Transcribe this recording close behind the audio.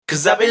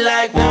Cause I be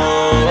like, whoa,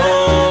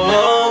 whoa,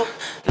 whoa,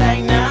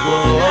 like now,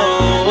 whoa,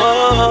 whoa,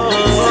 whoa,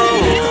 whoa.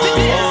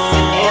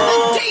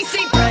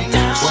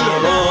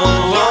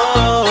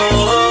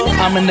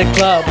 I'm in the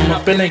club,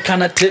 I'm feeling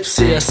kinda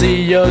tipsy. I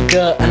see your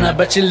girl and I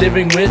bet you're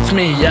living with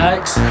me,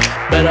 yikes.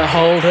 Better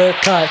hold her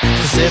tight,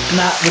 cause if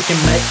not we can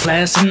make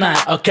plans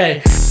tonight.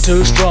 Okay,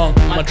 too strong,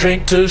 my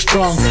drink too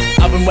strong.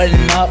 I've been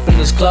waiting up in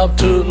this club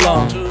too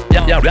long.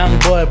 Yeah, young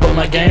boy but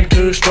my game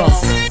too strong.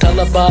 Tell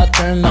the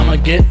bartender I'ma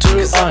get too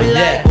on,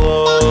 yeah.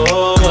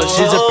 Cause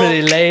she's a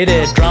pretty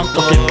lady, drunk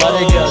off your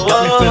body, girl,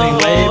 got me feeling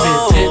wavy,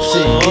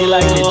 tipsy. Be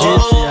like a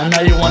gypsy, I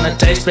know you wanna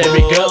taste, baby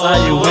girl, are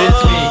you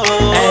with me?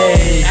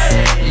 Hey,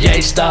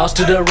 YateStylez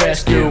to the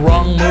rescue.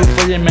 Wrong move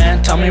for your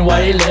man, tell me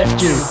why he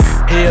left you.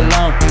 Here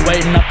alone,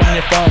 waiting up on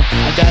your phone.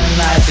 I got an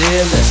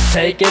idea, let's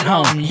take it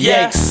home.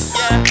 Yes,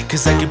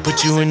 cause I can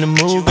put you in the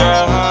mood,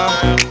 girl.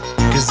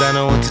 Cause I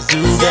know what to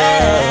do,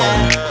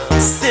 girl.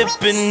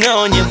 Sipping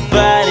on your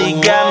body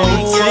got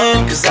me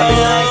tipsy. Cause I be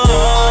like,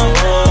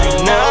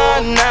 nah,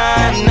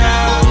 nah,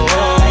 nah,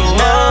 nah,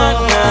 nah,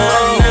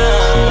 nah.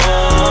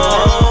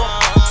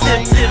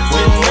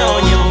 Sipping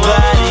on your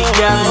body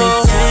got me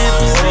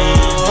tipsy.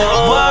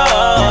 Whoa,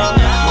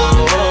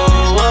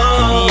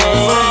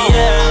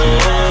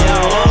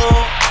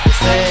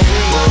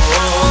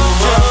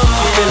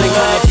 feeling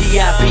like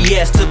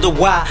DIPS to the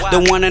Y, the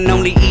one and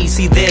only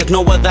EC, there's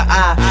no other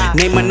I.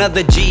 Name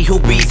another G who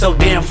be so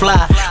damn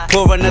fly.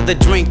 Pour another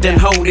drink, then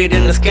hold it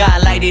in the sky,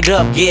 light it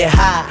up, get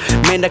high.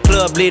 Man, the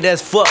club lit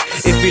as fuck.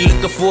 If you're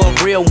looking for a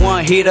real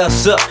one, hit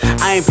us up.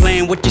 I ain't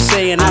playing what you're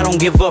saying, I don't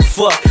give a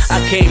fuck. I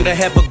came to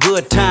have a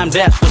good time,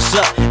 that's what's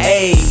up.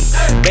 Ayy,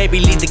 baby,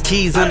 leave the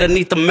keys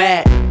underneath the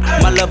mat.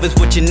 My love is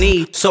what you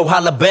need, so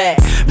holla back.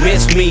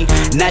 Miss me,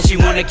 now she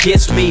wanna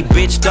kiss me.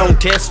 Bitch, don't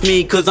test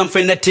me, cause I'm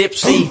finna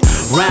tipsy.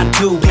 Round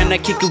 2, can I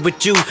kick it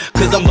with you?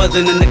 Cause I'm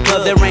buzzing in the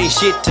club, there ain't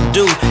shit to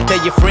do.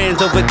 Tell your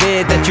friends over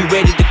there that you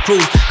ready to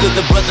cruise. Cause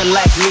a brother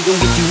like me gon'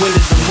 get you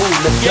into the mood,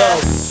 let's go.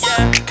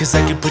 cause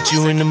I can put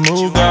you in the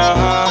mood,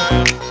 girl.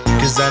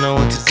 Cause I know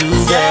what to do,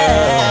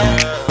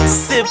 girl.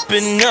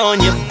 Sipping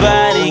on your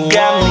body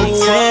got me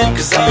tipsy.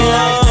 Cause I be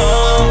like,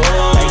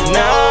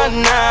 nah,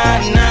 nah,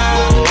 nah.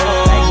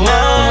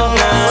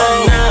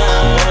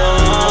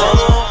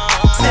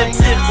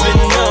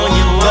 Sipping on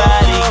your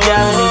body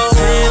got me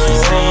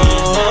tipsy.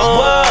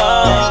 Whoa,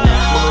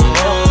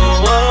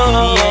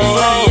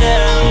 yeah,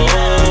 yeah.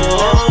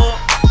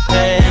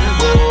 Hey,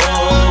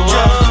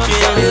 drunk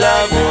in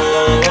love,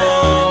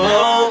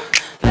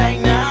 like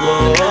now.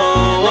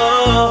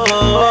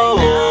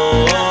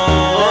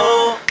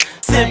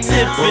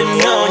 Sipping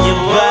on your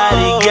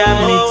body got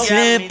me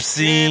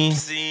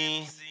tipsy.